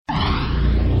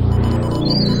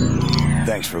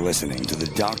Thanks for listening to the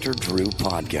Dr. Drew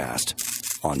Podcast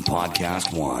on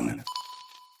Podcast One.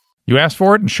 You asked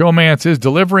for it, and Showmance is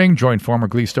delivering. Join former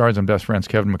Glee stars and best friends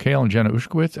Kevin McHale and Jenna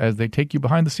Ushkowitz as they take you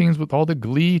behind the scenes with all the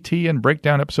Glee tea and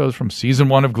breakdown episodes from Season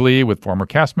 1 of Glee with former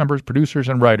cast members, producers,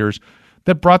 and writers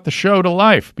that brought the show to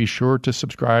life. Be sure to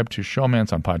subscribe to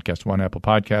Showmance on Podcast One, Apple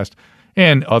Podcast,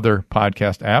 and other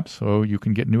podcast apps so you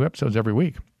can get new episodes every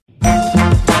week.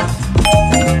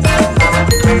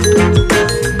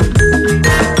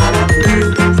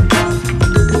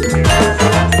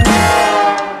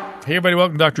 Hey, everybody.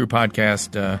 Welcome to Dr. Drew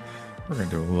Podcast. We're going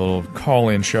to do a little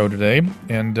call-in show today,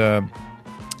 and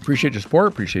appreciate your support.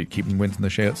 Appreciate keeping wins in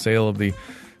the sale of the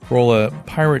Corolla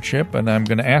pirate ship, and I'm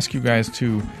going to ask you guys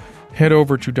to head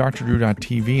over to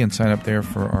drdrew.tv and sign up there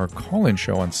for our call-in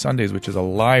show on Sundays, which is a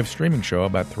live streaming show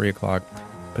about 3 o'clock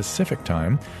Pacific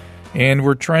time. And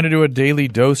we're trying to do a daily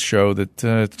dose show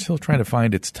that's still trying to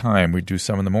find its time. We do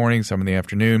some in the morning, some in the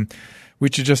afternoon,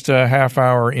 which is just a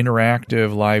half-hour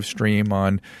interactive live stream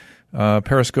on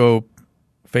Periscope,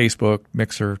 Facebook,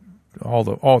 Mixer,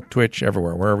 all Twitch,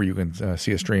 everywhere. Wherever you can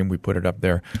see a stream, we put it up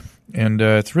there. And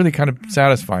it's really kind of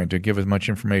satisfying to give as much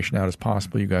information out as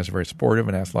possible. You guys are very supportive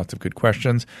and ask lots of good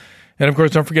questions. And, of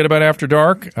course, don't forget about After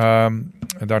Dark.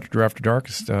 Dr. Drew After Dark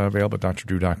is available at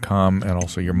drdrew.com, and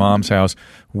also Your Mom's House,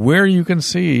 where you can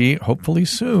see, hopefully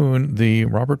soon, the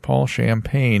Robert Paul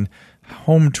Champagne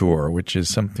home tour, which is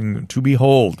something to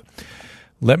behold.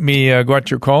 Let me go out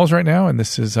to your calls right now, and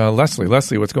this is Leslie.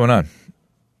 Leslie, what's going on?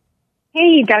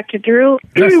 Hey, Dr. Drew.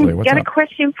 Leslie, what's got up? a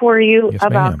question for you Yes,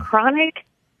 about ma'am. chronic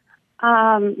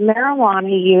marijuana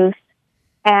use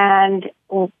and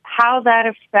how that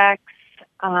affects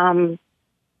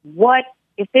what,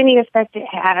 if any, effect it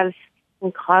has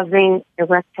in causing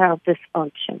erectile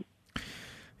dysfunction.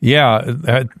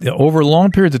 Yeah, over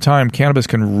long periods of time, cannabis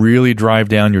can really drive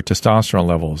down your testosterone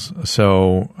levels.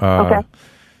 So, Okay.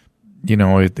 you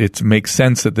know, it makes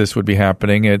sense that this would be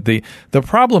happening. The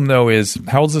problem, though, is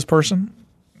how old is this person?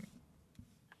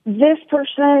 This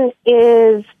person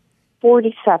is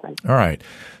 47. All right.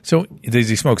 So does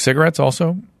he smoke cigarettes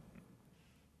also?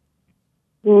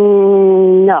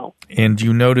 No. And do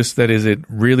you notice that is it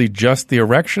really just the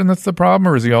erection that's the problem,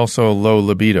 or is he also low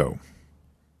libido?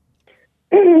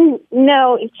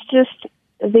 No, it's just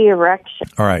the erection.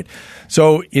 All right.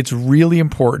 So it's really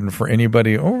important for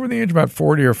anybody over the age of about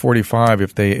 40 or 45,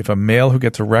 if a male who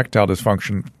gets erectile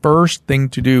dysfunction, first thing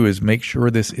to do is make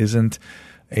sure this isn't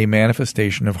a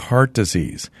manifestation of heart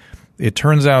disease. It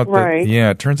turns out Right.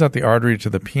 it turns out the artery to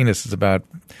the penis is about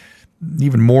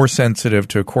even more sensitive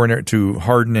to to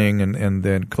hardening and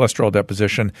then cholesterol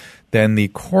deposition than the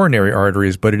coronary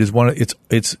arteries, but it is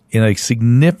it's in a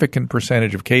significant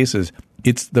percentage of cases,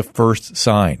 it's the first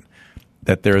sign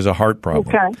that there is a heart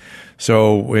problem. Okay.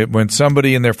 So when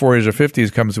somebody in their 40s or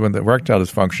 50s comes with erectile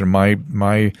dysfunction,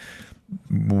 my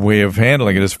way of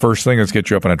handling it is first thing, let's get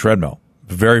you up on a treadmill.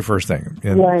 Very first thing.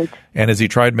 Right. And has he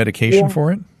tried medication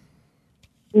for it?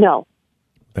 No.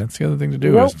 That's the other thing to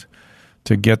do Nope. is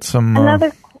to get some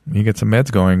you get some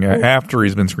meds going after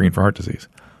he's been screened for heart disease.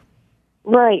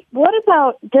 Right. What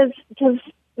about, does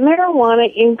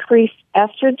marijuana increase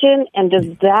estrogen, and does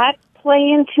that play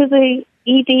into the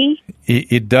ED?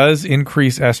 It does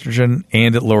increase estrogen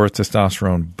and it lowers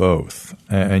testosterone both.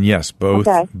 And yes,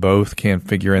 both can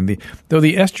figure in. Though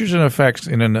the estrogen effects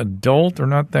in an adult are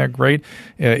not that great,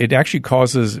 it actually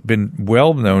been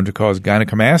well known to cause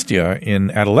gynecomastia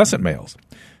in adolescent males.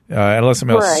 Adolescent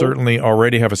males certainly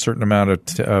already have a certain amount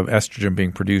of estrogen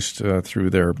being produced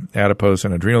through their adipose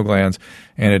and adrenal glands,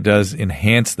 and it does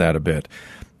enhance that a bit.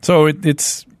 So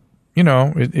it's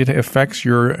it affects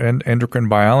your endocrine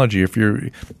biology.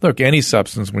 Any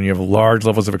substance, when you have large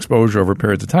levels of exposure over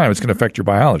periods of time, it's going to affect your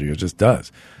biology. It just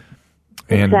does.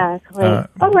 And, Exactly.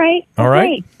 All right. all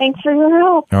right. Thanks for your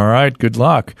help. All right. Good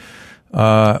luck.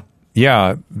 There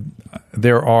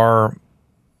are.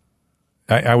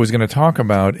 I was going to talk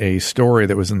about a story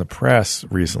that was in the press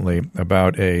recently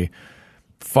about a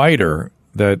fighter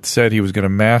that said he was going to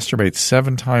masturbate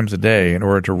 7 times a day in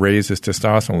order to raise his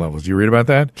testosterone levels. Did you read about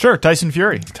that? Sure, Tyson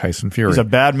Fury. He's a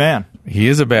bad man. He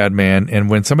is a bad man. And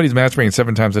when somebody's masturbating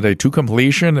 7 times a day to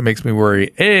completion, it makes me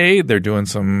worry, A, they're doing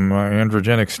some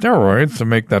androgenic steroids to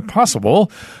make that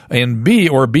possible, and B,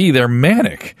 they're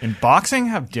manic. In boxing?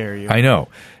 How dare you? I know.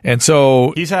 And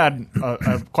so he's had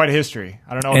quite a history.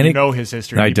 I don't know if you know his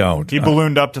history. I don't. He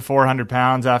ballooned up to 400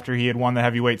 pounds after he had won the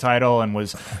heavyweight title and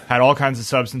had all kinds of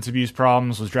substance abuse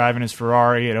problems, was driving his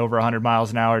Ferrari at over 100 miles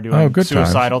an hour doing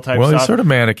suicidal type stuff. Well, he's sort of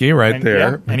manic-y there.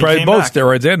 Yeah, and probably both back.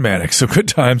 Steroids and manic, so good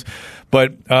times.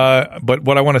 But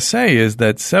what I want to say is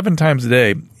that 7 times a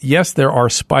day, yes, there are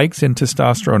spikes in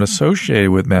testosterone associated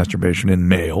with masturbation in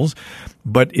males,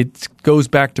 but it goes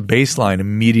back to baseline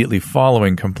immediately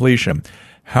following completion.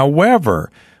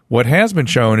 However, what has been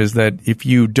shown is that if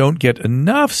you don't get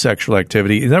enough sexual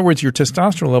activity, in other words, your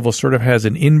testosterone level sort of has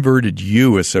an inverted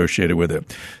U associated with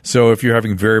it. So if you're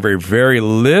having very, very, very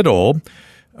little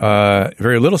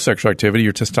sexual activity,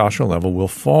 your testosterone level will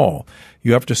fall.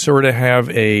 You have to sort of have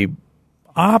a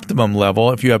optimum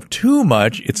level. If you have too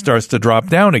much, it starts to drop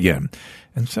down again.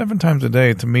 And 7 times a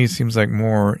day, to me, seems like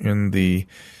more in the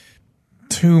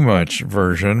too much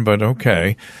version, but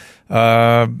okay.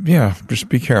 Just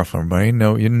be careful, everybody.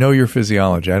 You know your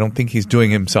physiology. I don't think he's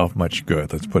doing himself much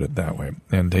good. Let's put it that way.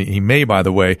 And he may, by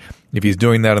the way, if he's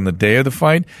doing that on the day of the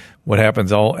fight, what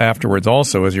happens afterwards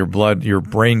also is your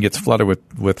brain gets flooded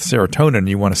with serotonin and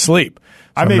you want to sleep.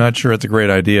 So I'm not sure it's a great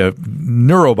idea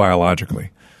neurobiologically.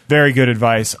 Very good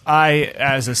advice. I,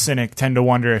 as a cynic, tend to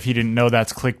wonder if he didn't know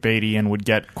that's clickbaity and would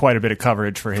get quite a bit of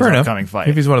coverage for his upcoming fight.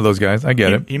 If he's one of those guys, I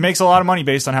get it. He makes a lot of money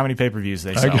based on how many pay-per-views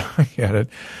they sell. I get it.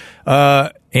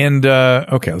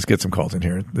 Okay, let's get some calls in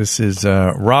here. This is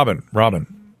Robin.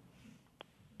 Robin.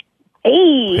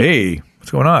 Hey,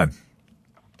 what's going on?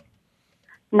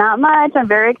 Not much. I'm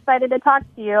very excited to talk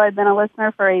to you. I've been a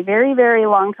listener for a very, very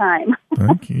long time.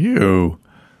 Thank you.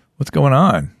 What's going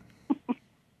on?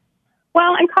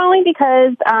 Well, I'm calling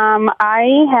because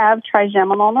I have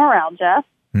trigeminal neuralgia.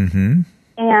 Mm-hmm.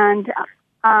 And,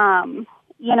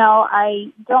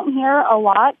 I don't hear a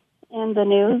lot in the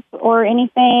news or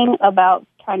anything about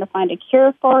trying to find a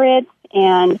cure for it.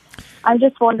 And I'm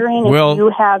just wondering if you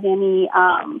have any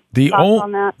thoughts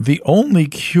on that. The only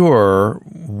cure,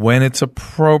 when it's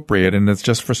appropriate, and it's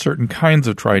just for certain kinds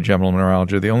of trigeminal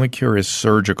neuralgia, the only cure is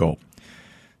surgical.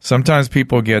 Sometimes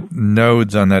people get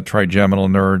nodes on that trigeminal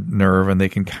nerve, and they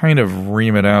can kind of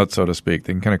ream it out, so to speak.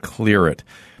 They can kind of clear it.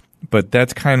 But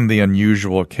that's kind of the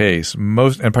unusual case.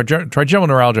 Trigeminal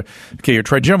neuralgia, okay, your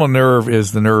trigeminal nerve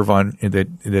is the nerve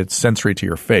that's sensory to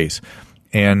your face.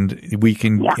 And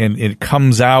and it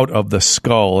comes out of the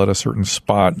skull at a certain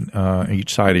spot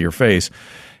each side of your face.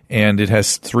 And it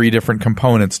has 3 different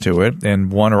components to it.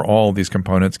 And one or all of these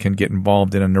components can get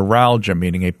involved in a neuralgia,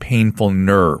 meaning a painful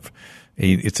nerve.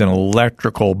 It's an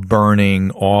electrical, burning,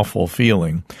 awful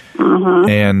feeling. Mm-hmm.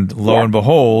 And lo and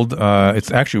behold, it's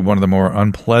actually one of the more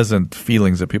unpleasant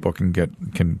feelings that people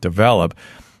can develop.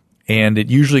 And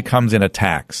it usually comes in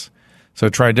attacks. So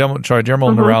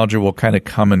trigeminal neuralgia will kind of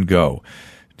come and go.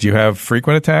 Do you have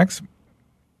frequent attacks?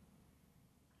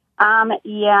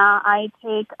 I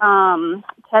take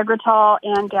Tegretol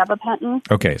and gabapentin.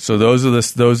 Okay, so those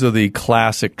are the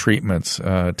classic treatments.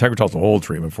 Tegretol's an old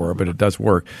treatment for it, but it does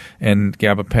work. And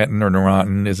gabapentin or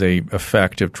Neurontin is a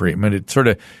effective treatment. It sort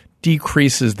of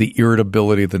decreases the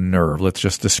irritability of the nerve. Let's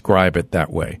just describe it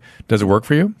that way. Does it work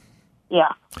for you? Yeah.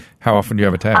 How often do you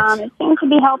have attacks? It seems to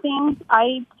be helping.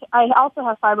 I also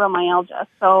have fibromyalgia,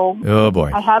 so oh boy,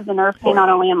 I have the nerve pain not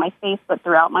only in my face but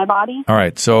throughout my body. All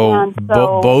right, so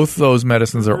both those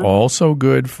medicines are also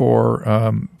good for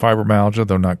fibromyalgia,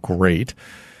 though not great.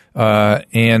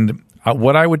 And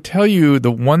what I would tell you,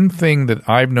 the one thing that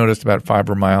I've noticed about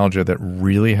fibromyalgia that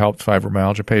really helps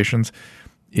fibromyalgia patients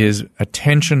is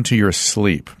attention to your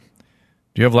sleep.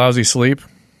 Do you have lousy sleep?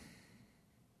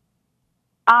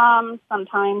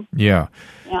 Sometimes. Yeah.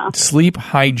 Sleep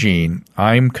hygiene,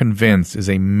 I'm convinced, is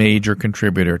a major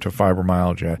contributor to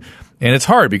fibromyalgia. And it's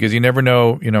hard because you never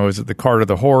know, is it the cart or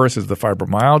the horse? Is the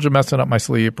fibromyalgia messing up my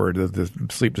sleep, or does the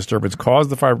sleep disturbance cause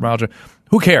the fibromyalgia?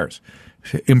 Who cares?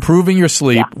 Improving your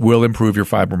sleep will improve your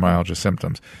fibromyalgia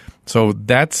symptoms. So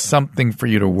that's something for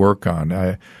you to work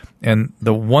on. And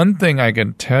the one thing I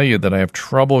can tell you that I have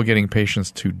trouble getting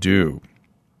patients to do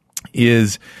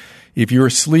is, if your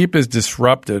sleep is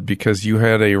disrupted because you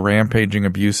had a rampaging,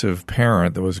 abusive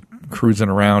parent that was cruising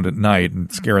around at night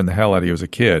and scaring the hell out of you as a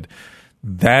kid,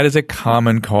 that is a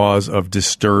common cause of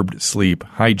disturbed sleep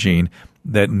hygiene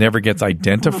that never gets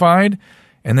identified,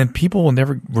 and then people will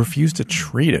never refuse to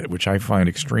treat it, which I find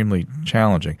extremely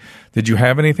challenging. Did you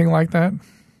have anything like that?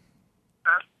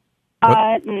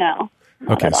 No.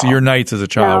 Okay, so your nights as a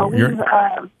child,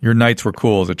 your nights were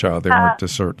cool as a child. They weren't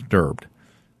disturbed.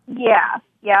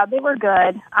 Yeah, they were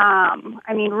good.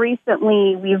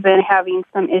 Recently we've been having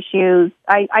some issues.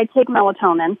 I take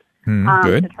melatonin,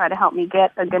 to try to help me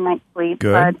get a good night's sleep.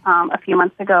 Good. But a few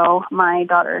months ago, my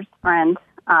daughter's friend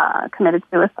committed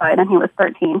suicide, and he was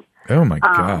 13. Oh, my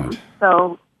God.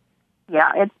 So,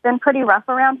 yeah, it's been pretty rough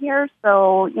around here.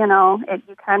 So, you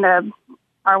kind of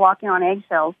are walking on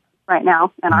eggshells right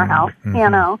now in our house,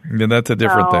 Yeah, that's a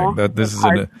different thing.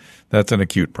 That's an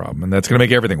acute problem, and that's going to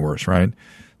make everything worse, right?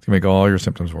 It's going to make all your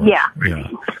symptoms worse. Yeah.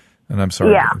 And I'm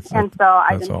sorry. Yeah, and so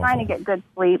I've been trying to get good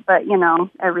sleep, but,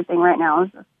 everything right now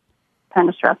is just kind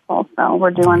of stressful. So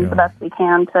we're doing the best we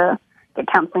can to get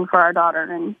counseling for our daughter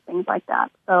and things like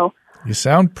that. So you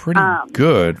sound pretty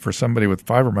good for somebody with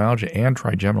fibromyalgia and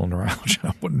trigeminal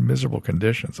neuralgia. What miserable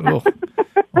conditions. Oh,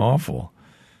 awful.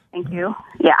 Thank you.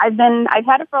 Yeah, I've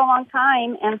had it for a long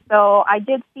time, and so I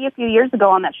did see a few years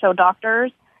ago on that show,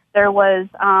 Doctors, there was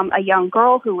a young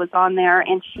girl who was on there,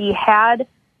 and she had,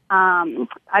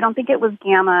 I don't think it was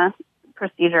gamma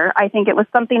procedure. I think it was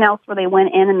something else where they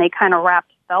went in and they kind of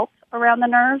wrapped felt around the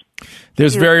nerves.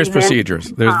 There's various procedures.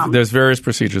 There's various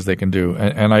procedures they can do,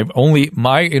 and I've only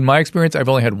in my experience, I've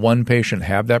only had one patient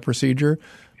have that procedure,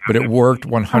 but it worked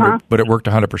 100. But it worked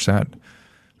 100%.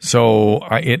 So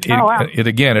it's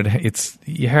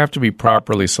you have to be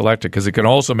properly selected because it can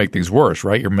also make things worse,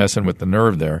 right? You're messing with the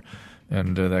nerve there,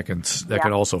 and that can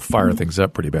also fire things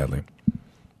up pretty badly.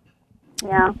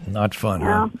 Yeah, not fun.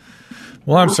 Huh?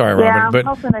 Well, I'm sorry, Robin, but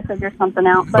hopefully I figure something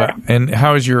out. But and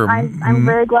how is your? I'm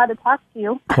very glad to talk to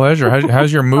you. Pleasure.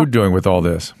 How's your mood doing with all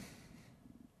this?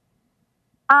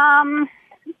 I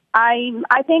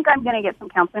think I'm going to get some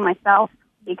counseling myself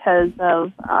because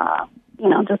of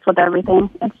just with everything.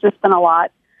 It's just been a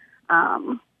lot.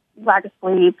 Lack of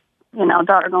sleep,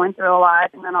 daughter going through a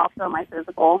lot, and then also my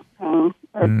physical pain.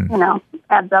 It,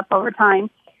 adds up over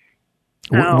time.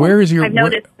 So where is your? I've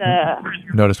noticed.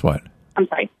 Noticed what? I'm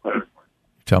sorry.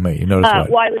 Tell me. You noticed what?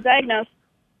 Well, I was diagnosed.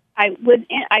 I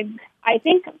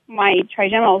think my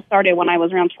trigeminal started when I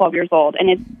was around 12 years old, and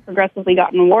it's progressively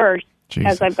gotten worse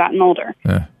as I've gotten older.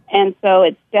 Yeah. And so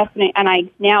it's definitely, and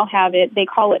I now have it. They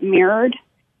call it mirrored.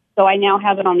 So I now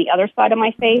have it on the other side of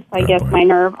my face. I guess my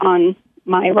nerve on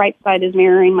my right side is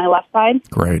mirroring my left side.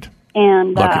 Great.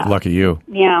 And lucky you.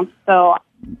 Yeah. So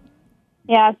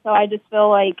I just feel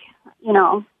like,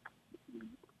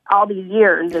 all these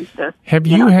years it's just. Have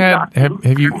you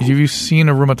seen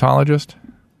a rheumatologist?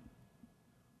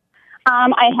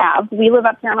 I have. We live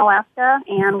up here in Alaska,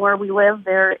 and where we live,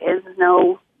 there is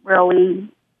no really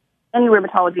any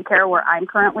rheumatology care where I'm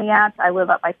currently at. I live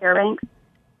up by Fairbanks.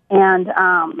 And,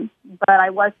 but I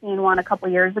was seeing one a couple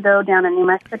years ago down in New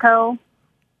Mexico.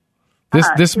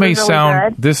 This may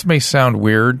sound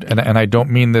weird, and I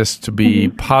don't mean this to be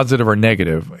positive or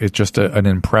negative. It's just an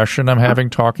impression I'm having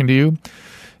talking to you.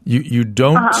 You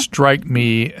don't strike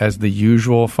me as the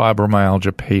usual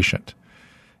fibromyalgia patient.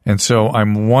 And so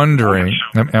I'm wondering,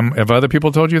 have other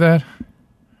people told you that?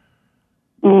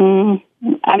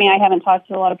 I mean, I haven't talked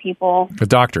to a lot of people. The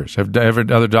doctors. Have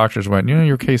other doctors went,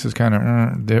 your case is kind of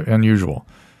unusual?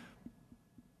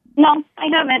 No, I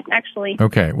haven't, actually.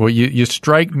 Okay. Well, you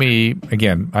strike me,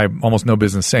 again, I have almost no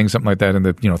business saying something like that in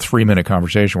the 3-minute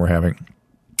conversation we're having.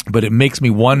 But it makes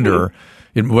me wonder,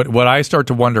 what I start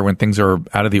to wonder when things are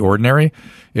out of the ordinary,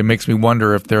 it makes me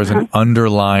wonder if there's an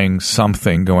underlying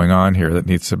something going on here that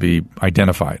needs to be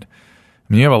identified.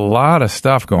 I mean, you have a lot of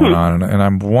stuff going on, and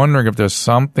I'm wondering if there's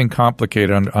something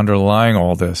complicated underlying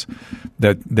all this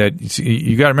that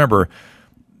you got to remember.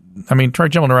 I mean,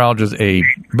 trigeminal neuralgia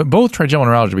but both trigeminal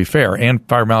neuralgia, to be fair, and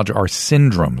fibromyalgia are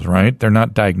syndromes, right? They're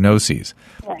not diagnoses.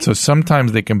 Right. So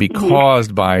sometimes they can be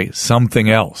caused by something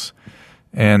else.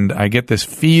 And I get this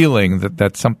feeling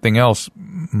that something else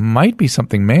might be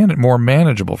something more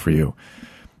manageable for you.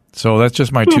 So that's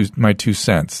just my two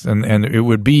cents, and it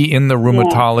would be in the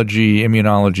rheumatology,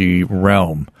 immunology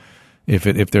realm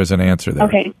if there's an answer there.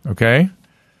 Okay.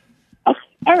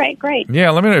 All right, great.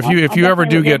 Yeah, let me know if you ever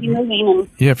do get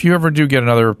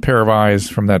another pair of eyes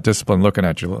from that discipline looking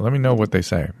at you. Let me know what they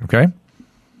say. Okay.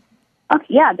 Okay.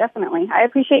 Yeah, definitely. I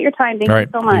appreciate your time. Thank you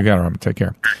so much. You got it, Robin. Take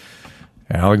care.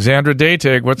 Alexandra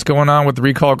Datig, what's going on with the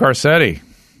recall Garcetti?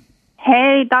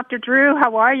 Hey, Dr. Drew,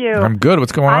 how are you? I'm good.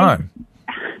 What's going on?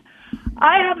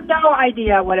 I have no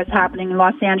idea what is happening in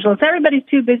Los Angeles. Everybody's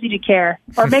too busy to care,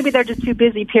 or maybe they're just too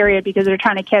busy. Period, because they're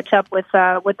trying to catch up with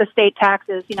the state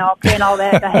taxes. Paying all the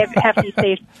hefty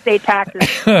state taxes.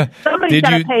 Somebody's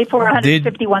got to pay for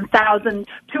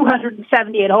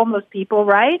 151,278 homeless people,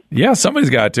 right? Yeah,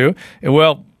 somebody's got to.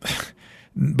 Well,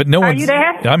 but no one's. Are you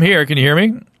there? I'm here. Can you hear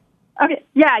me? Okay.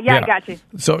 Yeah, I got you.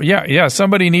 So,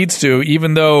 somebody needs to,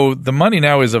 even though the money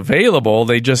now is available,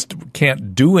 they just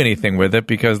can't do anything with it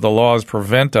because the laws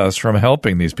prevent us from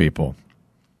helping these people.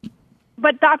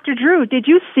 But Dr. Drew, did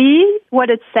you see what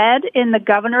it said in the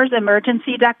governor's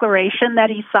emergency declaration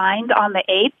that he signed on the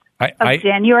 8th of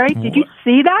January? Did you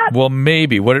see that? Well,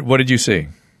 maybe. What did you see?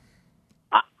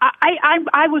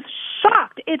 I was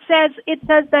shocked. It says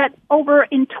that over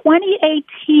in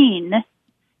 2018,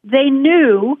 they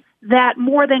knew that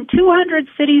more than 200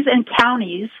 cities and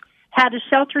counties had a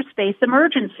shelter space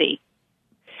emergency.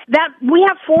 That we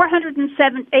have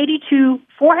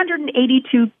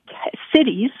 482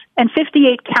 cities and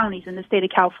 58 counties in the state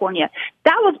of California.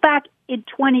 That was back in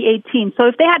 2018. So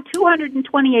if they had 200 in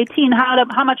 2018,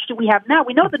 how much do we have now?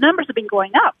 We know the numbers have been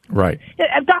going up. Right.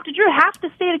 Dr. Drew, half the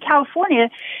state of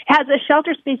California has a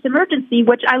shelter space emergency,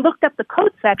 which I looked up the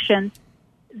code section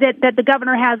that the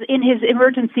governor has in his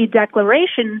emergency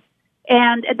declaration.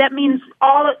 And that means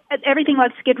everything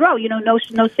like Skid Row, no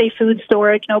safe food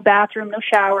storage, no bathroom, no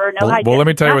shower, no hygiene. Well, let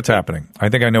me tell you what's happening. I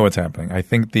think I know what's happening. I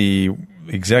think the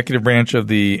executive branch of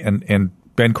and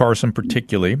Ben Carson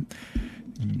particularly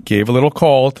gave a little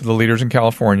call to the leaders in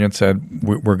California and said,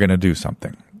 we're going to do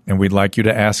something. And we'd like you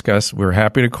to ask us. We're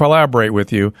happy to collaborate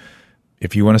with you.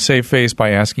 If you want to save face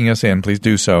by asking us in, please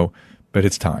do so. But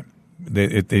it's time.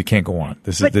 It can't go on.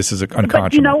 This is unconscionable.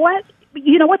 But you know what?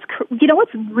 You know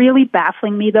what's really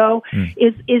baffling me though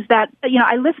is that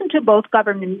I listened to both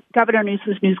Governor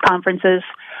Newsom's news conferences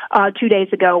 2 days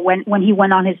ago when he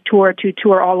went on his tour to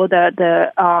tour all of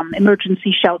the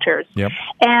emergency shelters. Yep.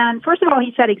 And first of all,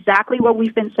 he said exactly what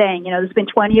we've been saying. This has been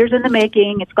 20 years in the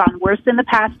making. It's gone worse than the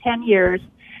past 10 years.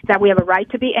 That we have a right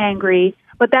to be angry,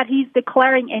 but that he's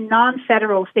declaring a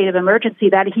non-federal state of emergency,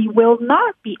 that he will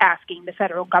not be asking the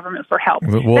federal government for help.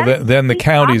 Well, then the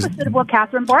counties... opposite of what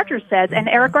Catherine Barger says and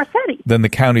Eric Garcetti. Then the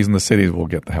counties and the cities will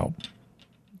get the help.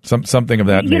 Something of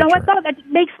that nature. You know what, though? That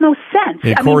makes no sense.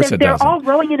 Of course it doesn't. They're all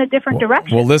rowing in a different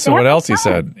direction. Well, listen what else he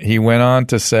said. He went on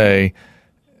to say...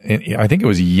 I think it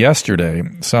was yesterday,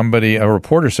 a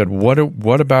reporter said,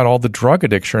 what about all the drug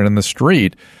addiction in the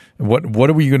street? What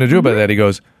are we going to do about that? He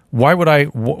goes, why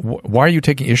are you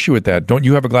taking issue with that? Don't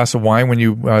you have a glass of wine when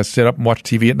you sit up and watch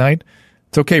TV at night?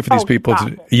 It's okay for these people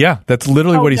to... Yeah, that's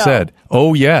literally what he said.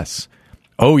 Oh, yes.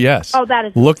 Oh, yes. Oh, that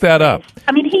is... Look that up.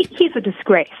 I mean, he's a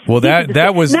disgrace. Well,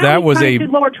 that was to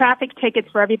lower traffic tickets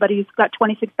for everybody who's got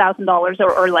 $26,000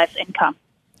 or less income.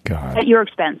 God. At your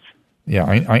expense. Yeah,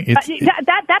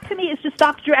 that to me is just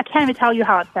Dr. Drew. I can't even tell you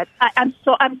how upset. I'm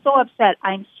so upset.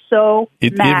 I'm so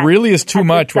mad. It really is too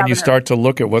much when you start to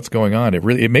look at what's going on.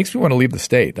 It makes me want to leave the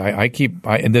state.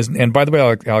 And by the way,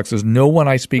 Alex, there's no one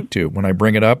I speak to when I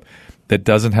bring it up that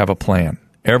doesn't have a plan.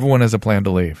 Everyone has a plan to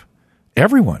leave.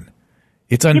 Everyone.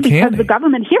 It's uncanny. Because the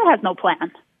government here has no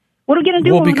plan. What are we going to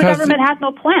do when the government has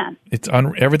no plan?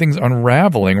 Everything's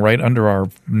unraveling right under our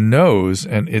nose.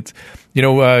 And it's,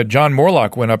 John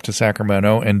Morlock went up to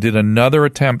Sacramento and did another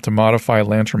attempt to modify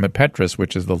Lantern et Petrus,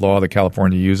 which is the law that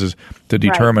California uses to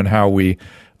determine how we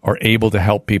are able to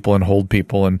help people and hold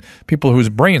people and people whose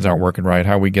brains aren't working right,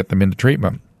 how we get them into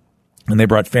treatment. And they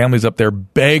brought families up there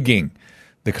begging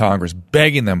the Congress,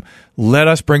 begging them, let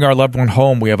us bring our loved one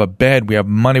home. We have a bed, we have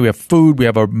money, we have food, we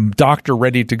have a doctor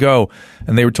ready to go.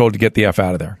 And they were told to get the F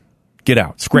out of there. Get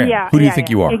out. Scram. Who do you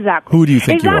think you are? Exactly. Who do you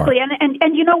think you are? Exactly.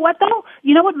 And you know what, though?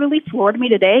 You know what really floored me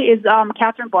today is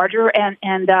Catherine Barger and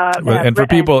for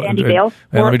people, Andy Bales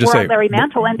let me just say, Larry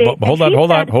Mantle. Hold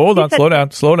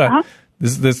on. Slow down. Uh-huh.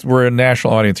 We're a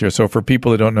national audience here. So for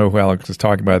people that don't know who Alex is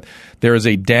talking about, there are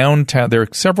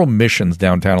several missions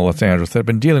downtown Los Angeles that have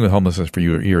been dealing with homelessness for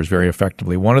years very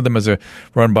effectively. One of them is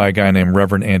run by a guy named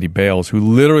Reverend Andy Bales, who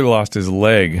literally lost his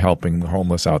leg helping the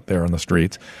homeless out there on the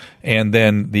streets. And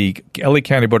then the LA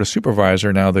County Board of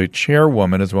Supervisor, now the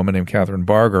chairwoman, is a woman named Catherine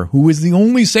Barger, who is the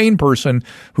only sane person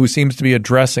who seems to be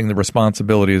addressing the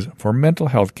responsibilities for mental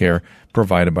health care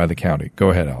provided by the county.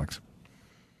 Go ahead, Alex.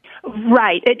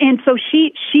 Right. And so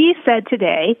she said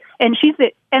today, and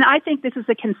I think this is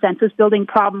a consensus building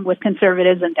problem with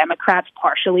conservatives and Democrats,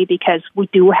 partially because we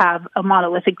do have a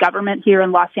monolithic government here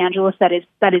in Los Angeles that is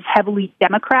heavily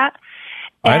Democrat.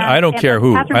 I don't care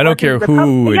who. I don't care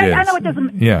who it is. I know it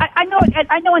doesn't. Yeah. I know.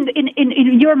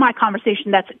 In your and my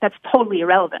conversation, that's totally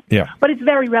irrelevant. Yeah. But it's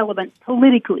very relevant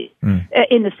politically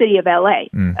in the city of LA.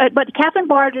 But Catherine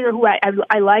Barger, who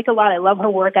I like a lot, I love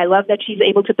her work. I love that she's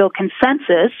able to build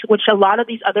consensus, which a lot of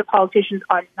these other politicians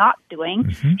are not doing.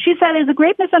 Mm-hmm. She said there's a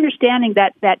great misunderstanding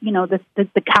that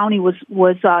the county was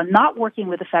not working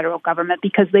with the federal government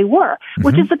because they were,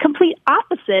 which is the complete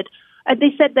opposite.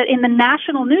 They said that in the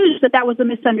national news that was a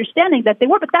misunderstanding, that they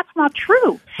were, but that's not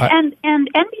true. And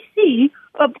NBC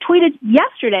tweeted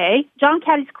yesterday, John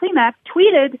Katz-Klimak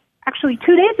tweeted actually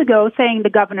 2 days ago saying the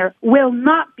governor will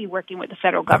not be working with the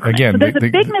federal government. Again, so there's a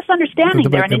big misunderstanding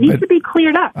there, and it needs to be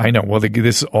cleared up. I know. Well,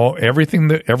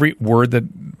 every word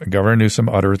that Governor Newsom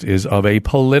utters is of a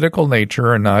political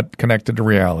nature and not connected to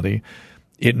reality.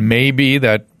 It may be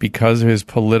that because of his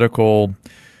political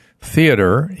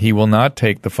theater, he will not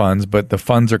take the funds, but the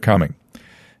funds are coming.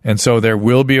 And so there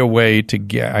will be a way to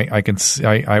get.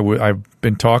 I've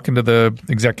been talking to the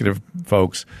executive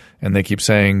folks, and they keep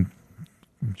saying,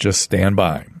 just stand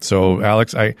by. So,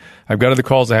 Alex, I've got other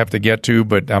calls I have to get to,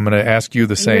 but I'm going to ask you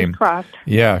the same.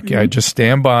 Yeah, I just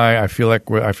stand by. I feel like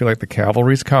the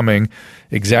cavalry's coming.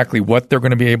 Exactly what they're going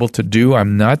to be able to do,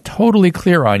 I'm not totally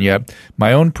clear on yet.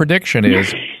 My own prediction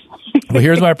is, well,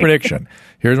 here's my prediction.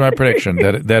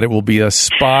 That it will be a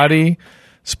spotty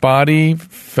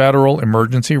federal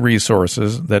emergency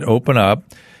resources that open up,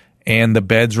 and the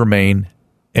beds remain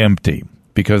empty.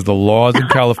 Because the laws in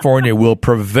California will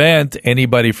prevent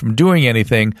anybody from doing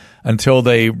anything until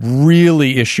they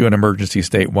really issue an emergency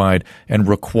statewide and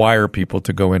require people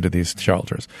to go into these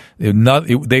shelters.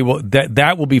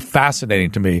 That will be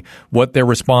fascinating to me. What their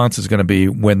response is going to be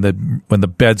when the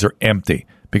beds are empty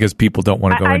because people don't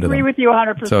want to go into them. I agree with you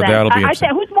 100%. So that'll be interesting.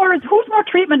 Who's more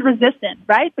treatment resistant,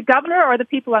 right? The governor or the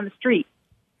people on the street?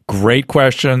 Great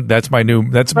question. That's my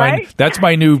new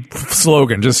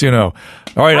slogan, just so you know.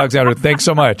 All right, Alexandra, thanks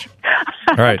so much.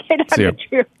 All right. Okay, see you.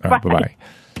 All right,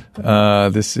 bye-bye.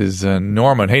 This is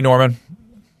Norman. Hey, Norman.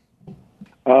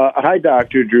 Hi,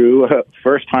 Dr. Drew.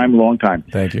 First time, long time.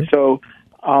 Thank you. So,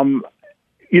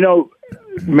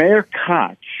 Mayor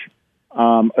Koch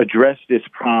addressed this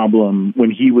problem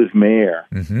when he was mayor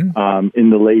in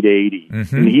the late 80s.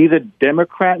 Mm-hmm. And he's a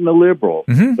Democrat and a liberal,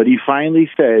 but he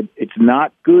finally said it's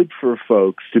not good for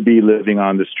folks to be living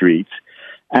on the streets.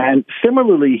 And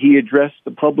similarly, he addressed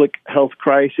the public health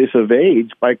crisis of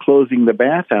AIDS by closing the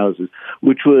bathhouses,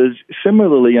 which was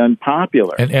similarly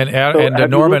unpopular.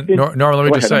 Norman, let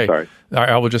me just say,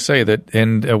 I will just say that,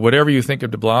 and whatever you think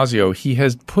of de Blasio, he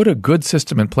has put a good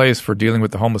system in place for dealing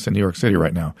with the homeless in New York City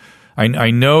right now.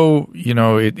 I know,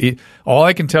 all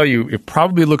I can tell you, it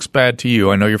probably looks bad to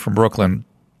you. I know you're from Brooklyn,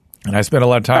 and I spent a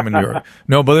lot of time in New York.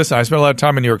 No, but listen, I spent a lot of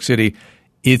time in New York City.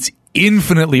 It's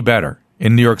infinitely better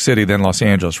in New York City than Los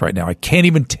Angeles right now. I can't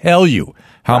even tell you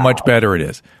how much better it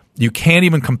is. You can't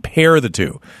even compare the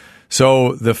two.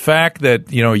 So the fact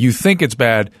that, you think it's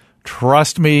bad,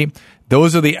 trust me,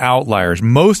 those are the outliers.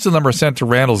 Most of them are sent to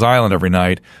Randall's Island every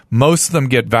night. Most of them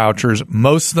get vouchers.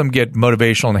 Most of them get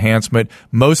motivational enhancement.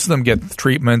 Most of them get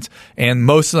treatments. And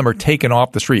most of them are taken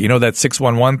off the street. You know that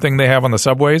 611 thing they have on the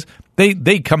subways?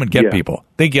 They come and get people.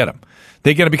 They get them.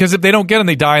 They get them because if they don't get them,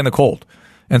 they die in the cold.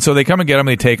 And so they come and get them,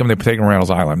 they take them to Randall's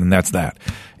Island, and that's that.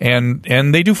 And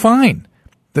they do fine.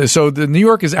 So the New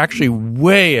York is actually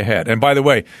way ahead. And by the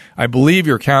way, I believe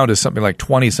your count is something like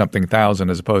 20-something thousand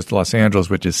as opposed to Los Angeles,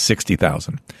 which is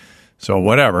 60,000. So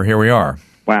whatever, here we are.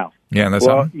 Wow. Yeah, and that's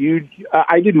I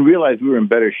didn't realize we were in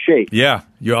better shape. Yeah,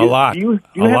 you're a lot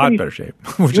better shape,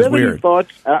 which is weird. Any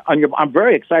thoughts on your? I'm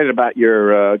very excited about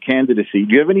your candidacy.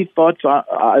 Do you have any thoughts?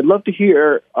 I'd love to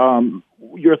hear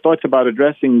your thoughts about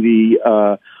addressing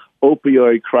the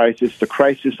opioid crisis, the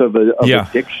crisis of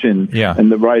addiction,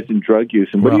 and the rise in drug use.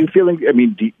 And what are you feeling? I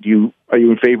mean, are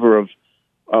you in favor of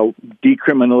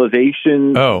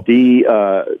decriminalization?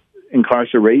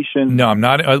 Incarceration? No, I'm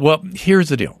not. Well, here's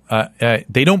the deal.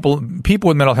 People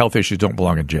with mental health issues don't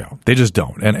belong in jail. They just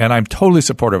don't. And I'm totally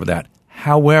supportive of that.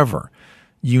 However,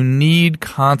 you need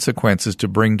consequences to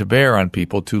bring to bear on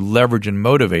people to leverage and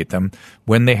motivate them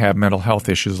when they have mental health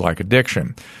issues like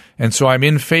addiction. And so I'm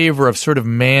in favor of sort of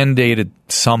mandated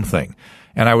something.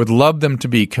 And I would love them to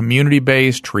be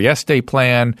community-based, Trieste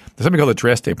plan. There's something called the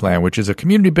Trieste plan, which is a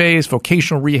community-based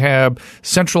vocational rehab,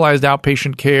 centralized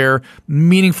outpatient care,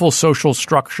 meaningful social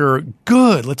structure.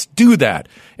 Good, let's do that.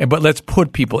 But let's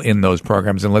put people in those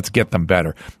programs and let's get them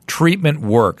better. Treatment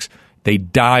works. They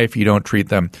die if you don't treat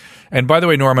them. And by the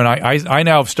way, Norman, I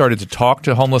now have started to talk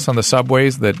to homeless on the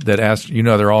subways that ask,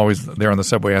 they're always there on the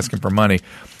subway asking for money.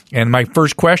 And my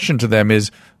first question to them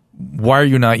is, why are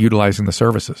you not utilizing the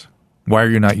services? Why are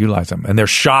you not utilizing them? And they're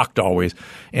shocked always.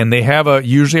 And they have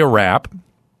usually a wrap.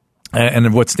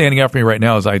 And what's standing out for me right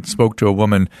now is I spoke to a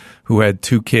woman who had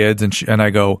 2 kids, and she's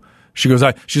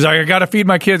like, I got to feed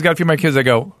my kids, I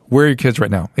go, where are your kids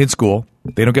right now? In school.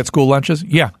 They don't get school lunches?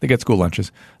 Yeah, they get school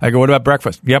lunches. I go, what about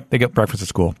breakfast? Yep, they get breakfast at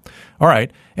school. All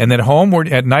right. And then home,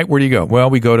 at night, where do you go?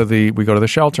 Well, we go to the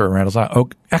shelter around Randall's Island. Oh,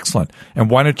 excellent. And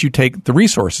why don't you take the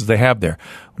resources they have there?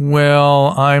 Well,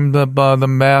 I'm the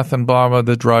meth and blah, blah,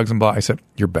 the drugs and blah. I said,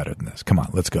 you're better than this. Come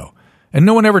on, let's go. And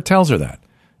no one ever tells her that.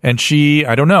 And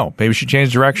I don't know, maybe she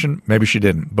changed direction, maybe she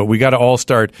didn't. But we got to all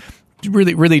start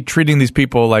really, really treating these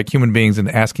people like human beings and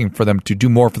asking for them to do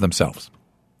more for themselves.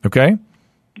 Okay?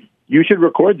 You should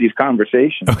record these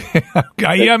conversations.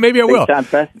 Okay. Yeah, maybe I will.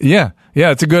 Yeah,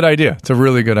 it's a good idea. It's a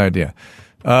really good idea.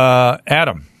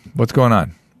 Adam, what's going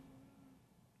on?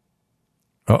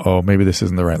 Uh-oh, maybe this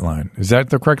isn't the right line. Is that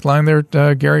the correct line there,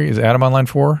 Gary? Is Adam on line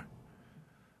 4?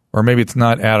 Or maybe it's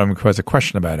not Adam who has a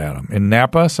question about Adam. In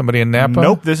Napa? Somebody in Napa?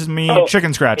 Nope, this is me,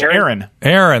 Chicken Scratch. Aaron,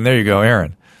 there you go,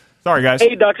 Aaron. Sorry, guys.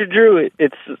 Hey, Dr. Drew,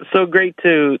 it's so great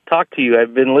to talk to you.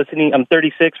 I've been listening. I'm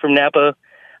 36 from Napa.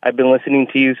 I've been listening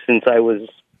to you since I was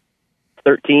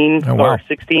 13 or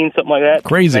 16, something like that.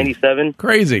 Crazy. 97.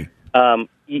 Crazy. I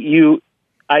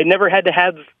never had to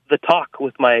have the talk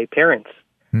with my parents.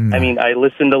 I mean, I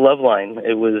listened to Loveline.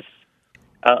 It was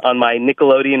on my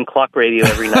Nickelodeon clock radio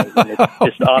every night. And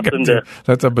it's just awesome to.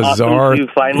 That's a bizarre to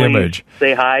finally image.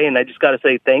 Say hi, and I just got to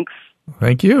say thanks.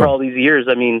 Thank you for all these years.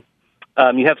 I mean,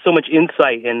 you have so much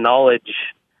insight and knowledge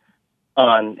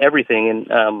on everything,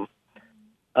 and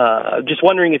just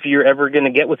wondering if you're ever going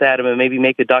to get with Adam and maybe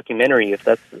make a documentary. If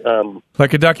that's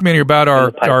like a documentary about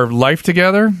our life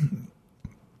together.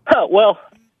 Well,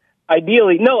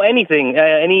 ideally, no, anything,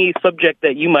 any subject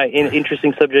that you might,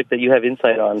 interesting subject that you have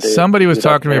insight on. Somebody was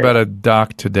talking to me about a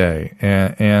doc today,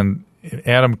 and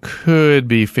Adam could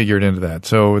be figured into that.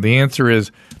 So the answer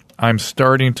is I'm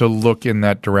starting to look in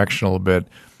that direction a little bit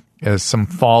as some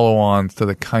follow-ons to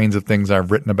the kinds of things I've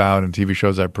written about and TV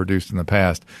shows I've produced in the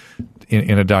past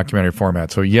in a documentary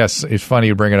format. So yes, it's funny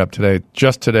you bring it up today.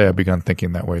 Just today I've begun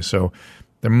thinking that way. So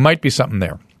there might be something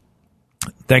there.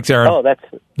 Thanks, Aaron. Oh, that's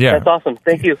awesome.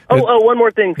 Thank you. One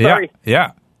more thing. Sorry.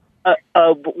 Yeah.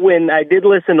 When I did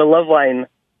listen to Loveline,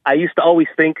 I used to always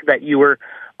think that you were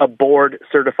a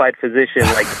board-certified physician,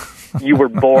 like you were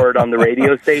bored on the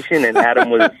radio station, and Adam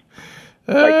was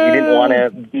like you didn't want to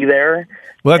be there.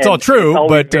 Well, that's all true,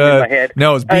 but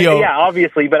no, it's BO. Yeah,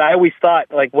 obviously, but I always thought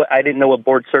I didn't know what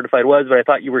board-certified was, but I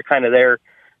thought you were kind of there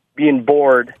being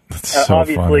bored. So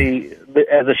obviously,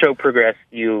 as the show progressed,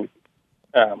 you.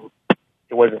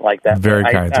 It wasn't like that. Very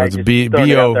kind. So it's BO.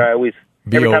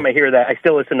 Every time I hear that, I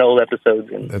still listen to old episodes.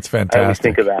 And that's fantastic. I always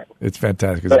think of that. It's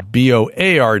fantastic. It's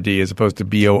BOARD as opposed to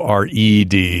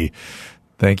BORED.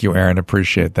 Thank you, Aaron.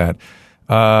 Appreciate that.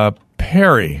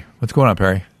 Perry. What's going on,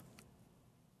 Perry?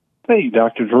 Hey,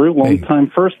 Dr. Drew. Long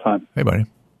time, first time. Hey, buddy.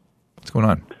 What's going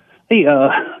on? Hey,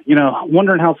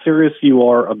 wondering how serious you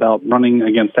are about running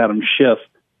against Adam Schiff.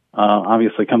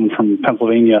 Obviously, coming from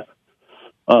Pennsylvania.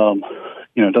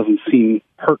 Doesn't seem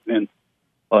pertinent,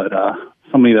 but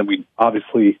somebody that we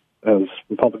obviously, as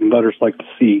Republican voters, like to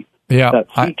see that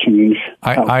seat change.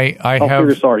 How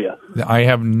serious are you? I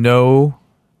have no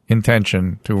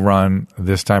intention to run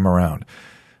this time around.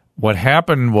 What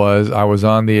happened was I was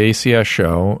on the ACS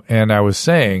show, and I was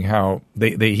saying how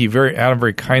Adam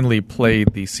very kindly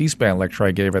played the C-SPAN lecture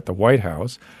I gave at the White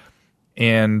House,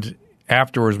 and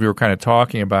afterwards, we were kind of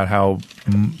talking about how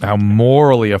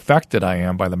morally affected I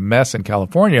am by the mess in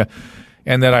California,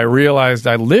 and that I realized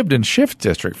I lived in Schiff's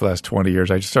district for the last 20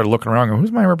 years. I just started looking around and going,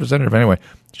 who's my representative anyway?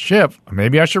 Schiff.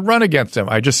 Maybe I should run against him.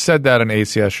 I just said that on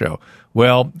ACS show.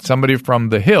 Well, somebody from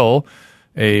The Hill,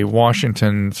 a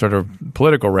Washington sort of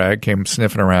political rag, came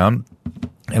sniffing around,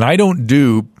 and I don't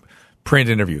do print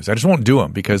interviews. I just won't do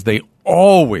them because they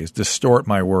always distort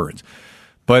my words.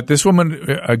 But this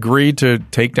woman agreed to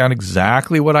take down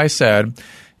exactly what I said,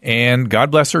 and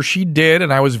God bless her, she did,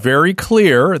 and I was very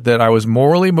clear that I was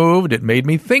morally moved. It made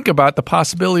me think about the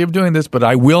possibility of doing this, but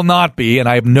I will not be, and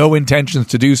I have no intentions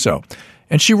to do so.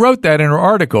 And she wrote that in her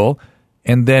article,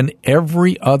 and then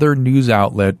every other news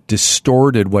outlet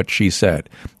distorted what she said.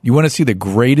 You want to see the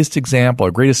greatest example,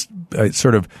 or greatest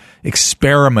sort of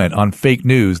experiment on fake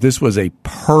news? This was a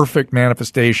perfect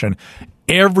manifestation.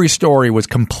 Every story was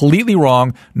completely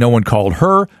wrong. No one called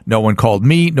her. No one called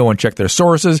me. No one checked their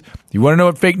sources. You want to know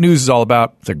what fake news is all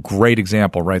about? It's a great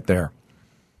example right there.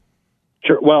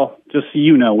 Sure. Well, just so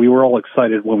you know, we were all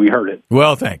excited when we heard it.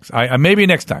 Well, thanks. I maybe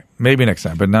next time,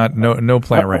 but no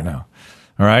plan right now.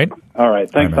 All right? All right.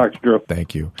 Thanks, Dr. Drew.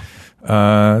 Thank you.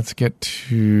 Let's get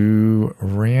to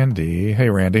Randy. Hey,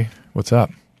 Randy. What's up?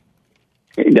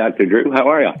 Hey, Dr. Drew. How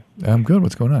are you? I'm good.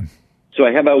 What's going on? So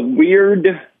I have a weird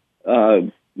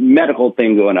medical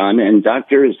thing going on, and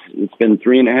doctors, it's been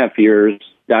 3.5 years.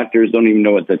 Doctors don't even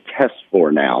know what to test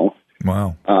for now.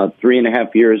 Wow.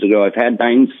 3.5 years ago, I've had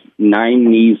nine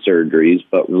knee surgeries,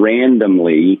 but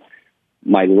randomly,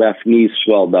 my left knee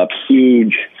swelled up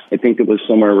huge. I think it was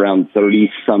somewhere around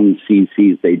 30-some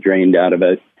cc's they drained out of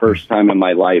it. First time in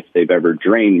my life they've ever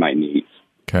drained my knees.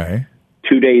 Okay.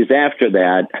 2 days after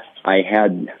that, I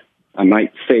had I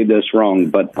might say this wrong,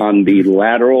 but on the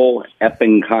lateral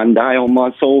epicondyle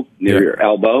muscle near your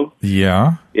elbow,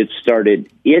 it started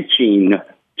itching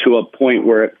to a point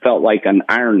where it felt like an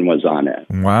iron was on it.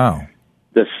 Wow.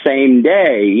 The same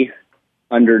day,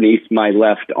 underneath my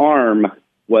left arm,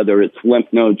 whether it's lymph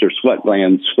nodes or sweat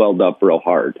glands, swelled up real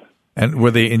hard. And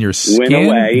were they in your skin? Went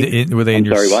away. Were they in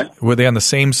your? Sorry, what? Were they on the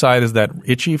same side as that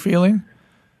itchy feeling?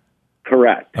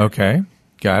 Correct. Okay,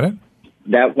 got it.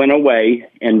 That went away,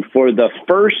 and for the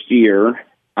first year,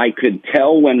 I could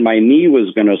tell when my knee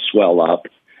was going to swell up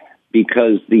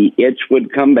because the itch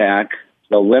would come back,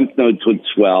 the lymph nodes would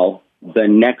swell. The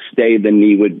next day, the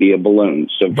knee would be a balloon.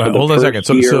 So hold on a second.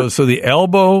 So the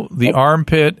elbow, the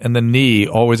armpit, and the knee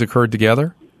always occurred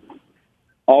together?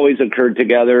 Always occurred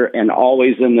together and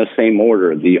always in the same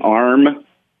order. The arm,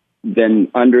 then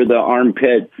under the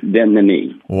armpit, then the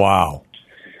knee. Wow.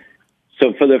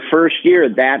 So for the first year,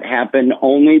 that happened.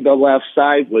 Only the left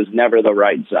side was never the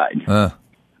right side.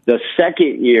 The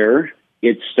second year,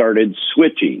 it started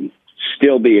switching.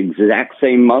 Still the exact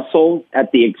same muscle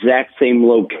at the exact same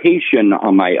location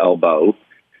on my elbow.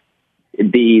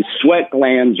 The sweat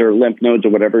glands or lymph nodes or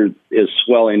whatever is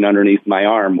swelling underneath my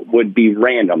arm would be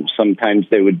random. Sometimes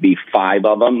there would be 5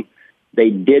 of them. They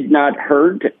did not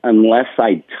hurt unless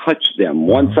I touched them.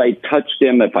 Once I touched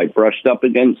them, if I brushed up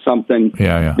against something,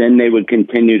 then they would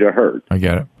continue to hurt. I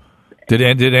get it. Did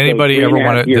anybody ever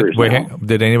want to?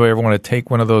 Did anybody ever want to take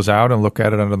one of those out and look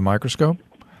at it under the microscope?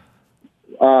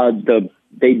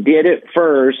 They did it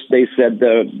first. They said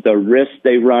the risk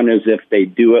they run is if they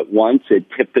do it once, it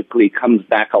typically comes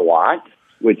back a lot,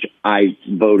 which I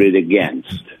voted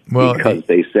against because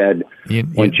they said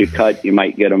once you cut, you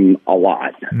might get them a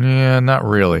lot. Yeah, not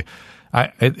really.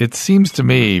 It seems to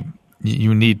me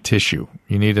you need tissue.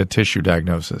 You need a tissue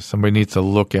diagnosis. Somebody needs to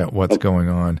look at what's going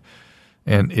on.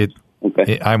 And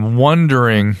I'm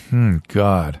wondering,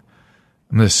 God,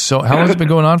 how long has it been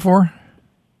going on for?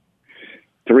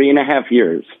 3.5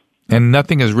 years. And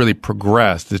nothing has really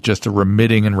progressed. It's just a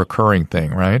remitting and recurring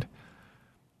thing, right?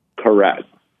 Correct.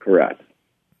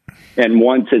 And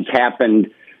once it's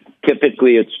happened,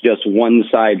 typically it's just one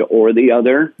side or the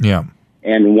other. Yeah.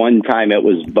 And one time it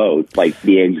was both, like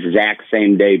the exact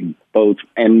same day, both.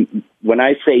 And when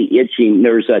I say itching,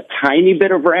 there's a tiny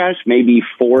bit of rash, maybe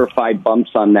 4 or 5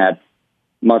 bumps on that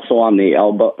muscle on the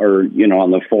elbow or,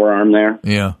 on the forearm there.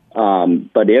 Yeah.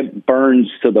 But it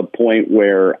burns to the point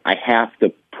where I have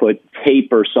to put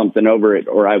tape or something over it,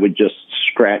 or I would just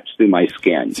scratch through my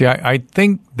skin. See, I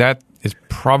think that is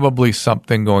probably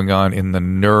something going on in the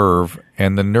nerve,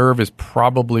 and the nerve is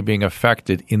probably being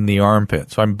affected in the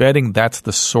armpit. So I'm betting that's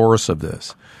the source of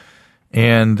this.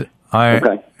 And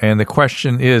and the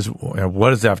question is, what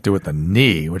does that have to do with the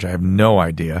knee, which I have no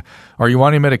idea. Are you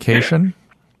on any medication?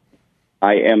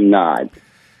 I am not.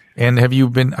 And have you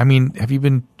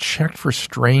been checked for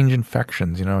strange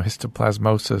infections,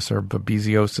 histoplasmosis or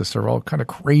babesiosis or all kind of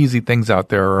crazy things out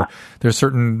there, or there's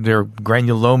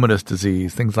granulomatous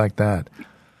disease, things like that?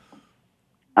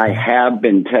 I have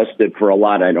been tested for a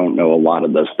lot. I don't know a lot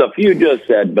of the stuff you just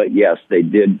said, but yes, they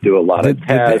did do a lot of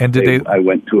tests. I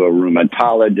went to a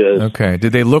rheumatologist. Okay.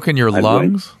 Did they look in your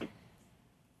lungs?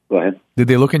 Go ahead. Did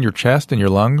they look in your chest and your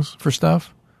lungs for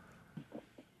stuff?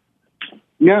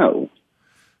 No.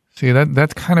 See,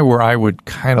 that's kind of where I would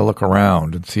kind of look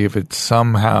around and see if it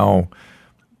somehow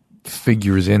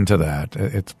figures into that.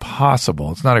 It's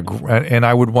possible. It's not and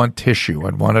I would want tissue. I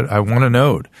want a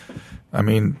node. I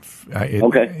mean,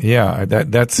 yeah,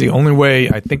 that's the only way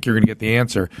I think you're going to get the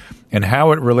answer. And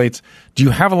how it relates. Do you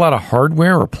have a lot of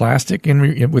hardware or plastic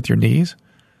with your knees?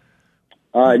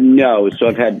 No. So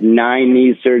I've had 9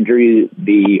 knee surgeries.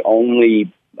 The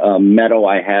only metal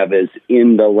I have is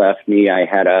in the left knee. I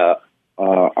had a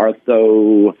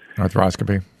arthroscopy,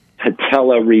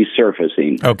 patella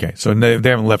resurfacing. Okay, so they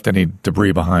haven't left any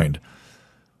debris behind.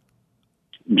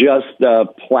 Just the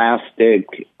plastic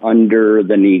under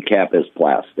the kneecap is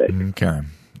plastic. Okay,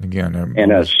 again,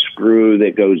 and a screw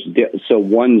that goes. So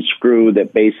one screw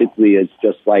that basically is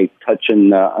just like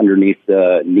touching underneath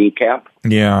the kneecap.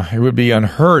 Yeah, it would be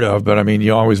unheard of, but I mean,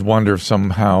 you always wonder if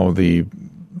somehow the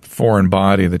foreign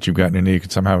body that you've got in your knee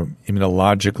could somehow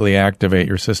immunologically activate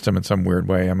your system in some weird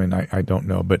way. I mean, I don't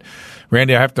know. But,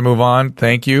 Randy, I have to move on.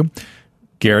 Thank you.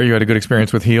 Gary, you had a good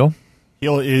experience with Heal?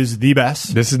 Heal is the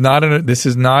best. This is not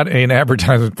an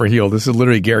advertisement for Heal. This is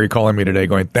literally Gary calling me today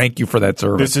going, thank you for that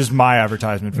service. This is my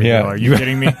advertisement for Heal. Are you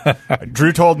kidding me?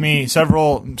 Drew told me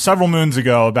several moons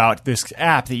ago about this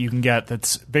app that you can get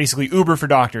that's basically Uber for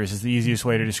doctors is the easiest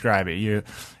way to describe it.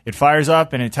 it fires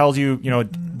up and it tells you, it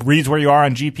reads where you are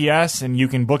on GPS, and you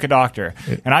can book a doctor.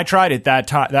 And I tried it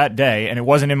that day, and it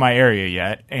wasn't in my area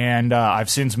yet. And I've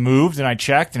since moved, and I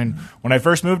checked, and when I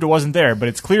first moved, it wasn't there. But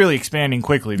it's clearly expanding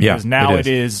quickly because now it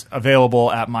is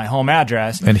available at my home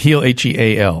address. And Heal,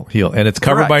 Heal, and it's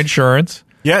covered by insurance.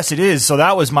 Yes, it is. So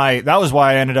that was why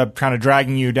I ended up kind of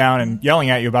dragging you down and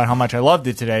yelling at you about how much I loved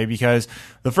it today, because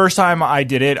the first time I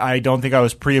did it, I don't think I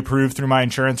was pre-approved through my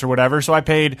insurance or whatever. So I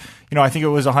paid, I think it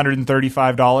was $135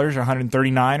 or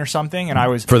 $139 or something, and I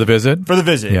was for the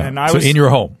visit. Yeah. And I was in your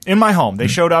home. In my home. They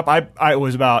showed up. I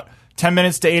was about 10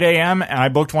 minutes to 8 a.m., and I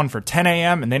booked one for 10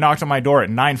 a.m., and they knocked on my door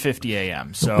at 9:50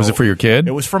 a.m. So was it for your kid?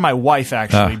 It was for my wife,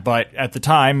 actually. But at the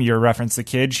time, you referenced the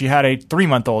kid. She had a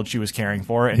 3-month-old she was caring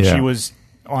for, and she was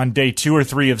on day 2 or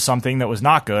 3 of something that was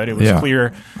not good. It was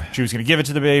clear she was going to give it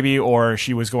to the baby, or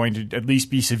she was going to at least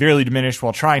be severely diminished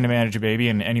while trying to manage a baby.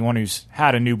 And anyone who's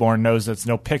had a newborn knows that's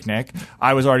no picnic.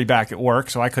 I was already back at work,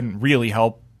 so I couldn't really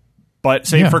help. But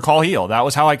save for Call Heal. That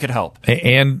was how I could help.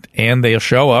 And they'll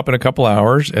show up in a couple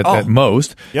hours at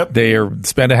most. Yep. They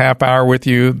spend a half hour with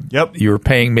you. Yep. You're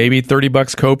paying maybe $30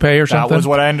 copay or something. That was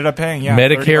what I ended up paying, yeah.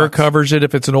 Medicare covers it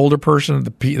if it's an older person.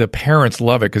 The parents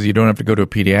love it because you don't have to go to a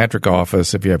pediatric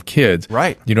office if you have kids.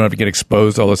 Right. You don't have to get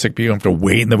exposed to all the sick people. You don't have to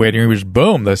wait in the waiting room. Just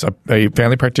boom, a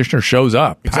family practitioner shows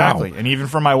up. Exactly. Pow. And even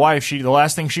for my wife, the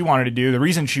last thing she wanted to do, the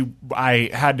reason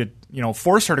I had to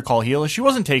force her to call Heal is she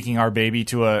wasn't taking our baby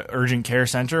to a urgent care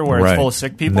center where it's full of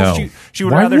sick people. No. She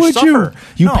would rather suffer.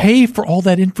 You pay for all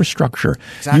that infrastructure.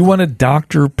 Exactly. You want a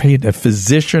doctor, a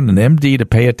physician, an MD to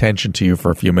pay attention to you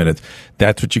for a few minutes.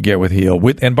 That's what you get with Heal.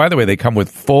 And by the way, they come with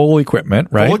full equipment,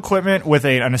 right? Full equipment with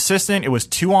an assistant. It was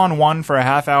 2-on-1 for a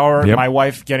half hour. Yep. My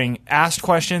wife getting asked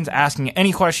questions, asking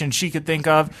any questions she could think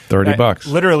of. $30.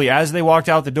 Literally, as they walked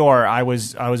out the door, I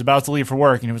was about to leave for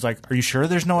work, and it was like, "Are you sure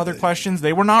there's no other questions?"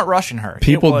 They were not rushing her.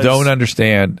 People don't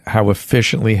understand how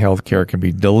efficiently healthcare can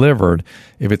be delivered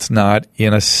if it's not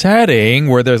in a setting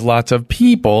where there's lots of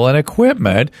people and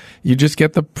equipment. You just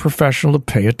get the professional to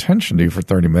pay attention to you for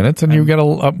 30 minutes, and you get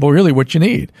really what you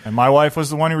need. And my wife was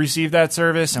the one who received that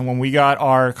service, and when we got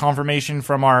our confirmation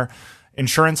from our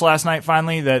insurance last night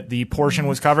finally that the portion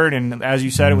was covered, and as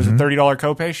you said, it was a $30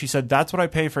 copay, she said, "That's what I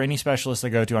pay for any specialist I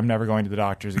go to. I'm never going to the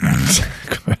doctors again."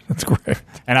 That's great.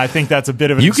 And I think that's a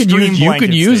bit of an you can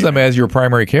use them as your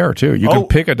primary care too. You can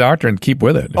pick a doctor and keep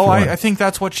with it. I think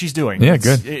that's what she's doing. Yeah,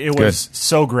 good. It was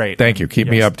so great. Thank you. Keep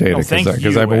me updated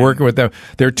because I've been working with them.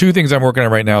 There are 2 things I'm working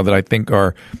on right now that I think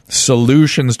are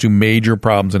solutions to major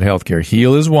problems in healthcare.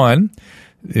 Heal is one,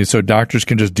 so doctors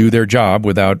can just do their job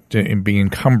without being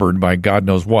encumbered by God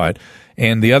knows what.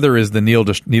 And the other is the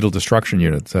needle destruction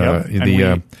units,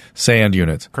 SAND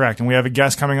units. Correct. And we have a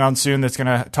guest coming on soon that's going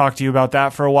to talk to you about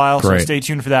that for a while. Great. So stay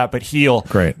tuned for that. But Heal.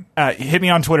 Great. Hit me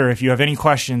on Twitter if you have any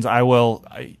questions. I will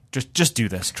just do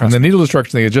this. Trust me. And the needle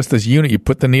destruction thing is just this unit. You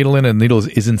put the needle in, and the needle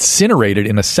is incinerated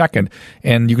in a second,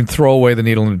 and you can throw away the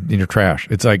needle in your trash.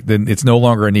 It's like it's no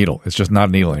longer a needle. It's just not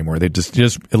a needle anymore. They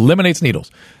just eliminates needles.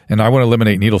 And I want to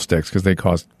eliminate needle sticks because they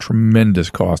cause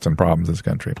tremendous cost and problems in this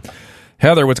country.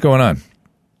 Heather, what's going on?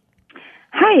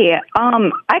 Hi.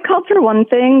 I called for one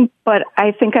thing, but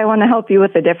I think I want to help you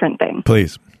with a different thing.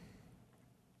 Please.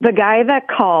 The guy that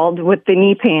called with the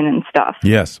knee pain and stuff.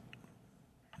 Yes.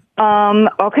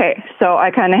 Okay, so I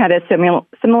kind of had a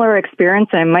similar experience,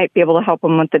 and I might be able to help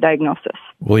him with the diagnosis.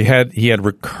 Well, he had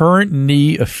recurrent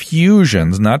knee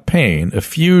effusions, not pain,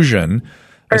 effusion,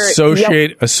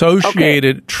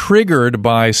 associated, triggered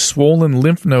by swollen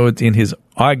lymph nodes in his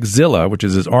axilla, which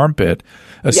is his armpit,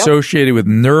 associated with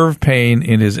nerve pain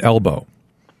in his elbow.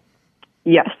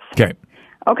 Yes. Okay.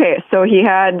 Okay, so he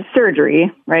had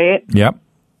surgery, right? Yep.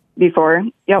 Before.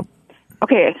 Yep.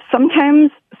 Okay, sometimes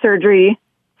surgery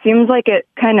seems like it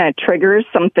kind of triggers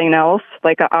something else,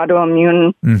 like an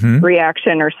autoimmune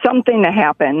reaction or something to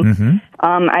happen.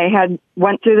 I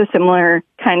went through the similar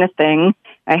kind of thing.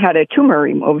 I had a tumor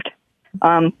removed.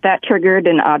 That triggered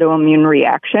an autoimmune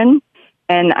reaction,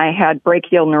 and I had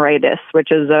brachial neuritis,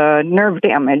 which is a nerve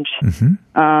damage.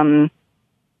 And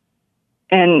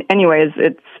anyways,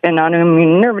 it's an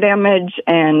autoimmune nerve damage,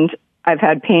 and I've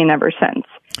had pain ever since.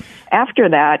 After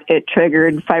that, it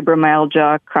triggered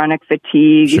fibromyalgia, chronic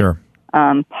fatigue,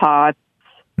 POTS,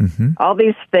 all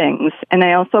these things. And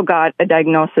I also got a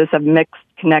diagnosis of mixed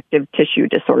connective tissue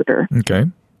disorder. Okay.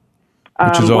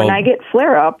 When I get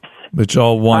flare-ups... It's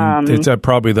all one... it's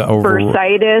probably the over...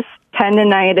 bursitis,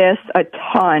 tendinitis, a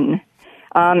ton.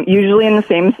 Usually in the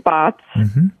same spots.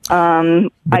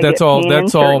 But that's all.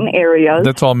 That's all. Areas.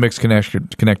 That's all mixed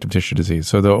connective tissue disease.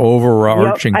 So the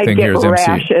overarching thing here is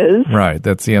rashes. MC. Right.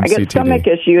 That's the MCTD. I get stomach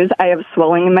issues. I have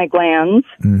swelling in my glands.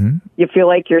 You feel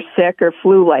like you're sick or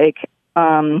flu-like.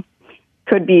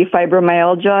 Could be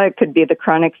fibromyalgia. It could be the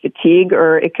chronic fatigue,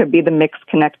 or it could be the mixed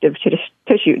connective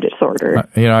tissue disorder.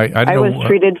 I was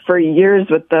treated for years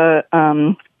with the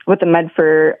med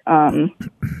for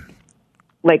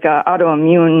like a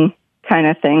autoimmune kind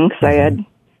of thing, because I had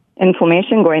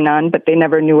inflammation going on, but they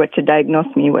never knew what to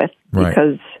diagnose me with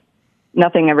because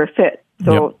nothing ever fit.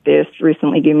 So they just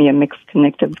recently gave me a mixed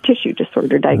connective tissue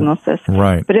disorder diagnosis.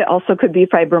 Right. But it also could be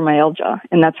fibromyalgia,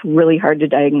 and that's really hard to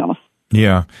diagnose.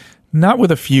 Yeah. Not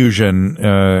with a fusion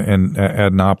and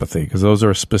adenopathy, because those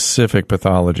are specific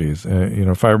pathologies.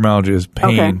 Fibromyalgia is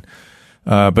pain.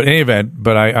 Okay. But in any event,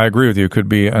 I agree with you. It could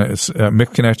be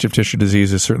mixed connective tissue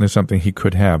disease is certainly something he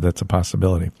could have. That's a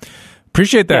possibility.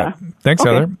 Appreciate that. Yeah. Thanks,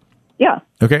 okay. Heather. Yeah.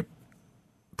 Okay.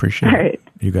 Appreciate All right. it.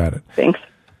 You got it. Thanks.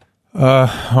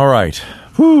 All right.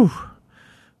 Whew.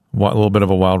 A little bit of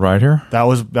a wild ride here. That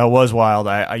was wild.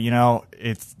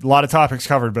 It's a lot of topics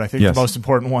covered, but I think the most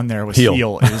important one there was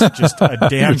Heal. It is just a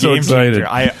damn game changer.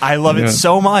 I love it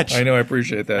so much. I know. I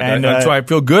appreciate that. And that's why I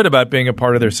feel good about being a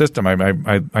part of their system.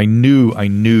 I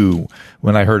knew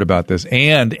when I heard about this.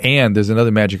 And there's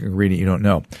another magic ingredient you don't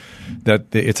know.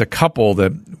 That it's a couple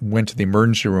that went to the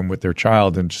emergency room with their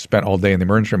child and just spent all day in the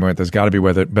emergency room. There's got to be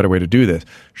a better way to do this.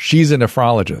 She's a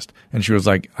nephrologist, and she was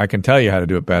like, I can tell you how to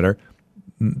do it better.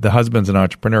 The husband's an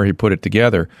entrepreneur. He put it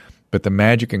together. But the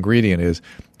magic ingredient is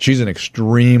she's an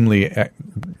extremely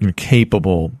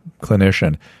capable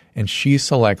clinician, and she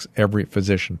selects every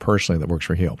physician personally that works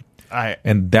for Heal.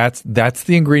 And that's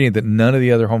the ingredient that none of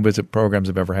the other home visit programs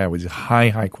have ever had, with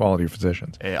high quality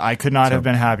physicians. I could not have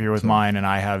been happier with mine, and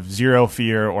I have zero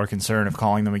fear or concern of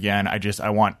calling them again. I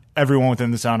want everyone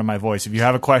within the sound of my voice. If you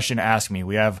have a question, ask me.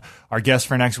 We have our guest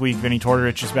for next week, Vinny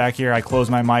Tortorich, is back here. I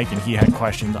closed my mic, and he had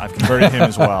questions. I've converted him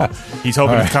as well. He's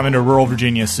hoping to come into rural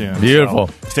Virginia soon. Beautiful.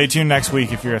 So stay tuned next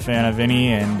week if you're a fan of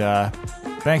Vinny, and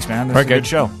thanks, man. This is a good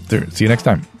show. See you next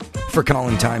time. For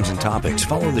calling times and topics,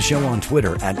 follow the show on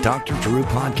Twitter at Dr. Drew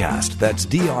Podcast. That's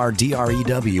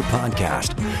DRDREW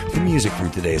Podcast. The music from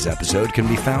today's episode can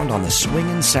be found on the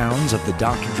Swingin' Sounds of the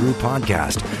Dr. Drew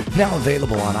Podcast, now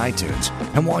available on iTunes.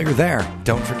 And while you're there,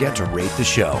 don't forget to rate the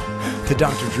show. The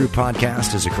Dr. Drew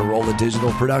Podcast is a Corolla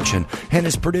Digital production and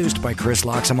is produced by Chris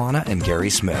Loxamana and Gary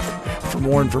Smith. For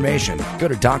more information, go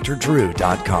to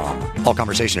drdrew.com. All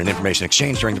conversation and information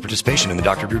exchanged during the participation in the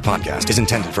Dr. Drew Podcast is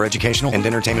intended for educational and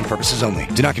entertainment purposes only.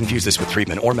 Do not confuse this with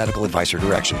treatment or medical advice or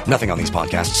direction. Nothing on these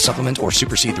podcasts supplement or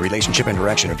supersede the relationship and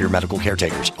direction of your medical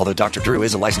caretakers. Although Dr. Drew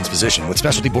is a licensed physician with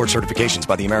specialty board certifications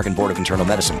by the American Board of Internal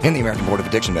Medicine and the American Board of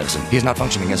Addiction Medicine, he is not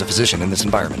functioning as a physician in this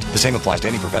environment. The same applies to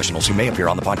any professionals who may appear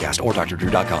on the podcast or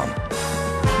drdrew.com.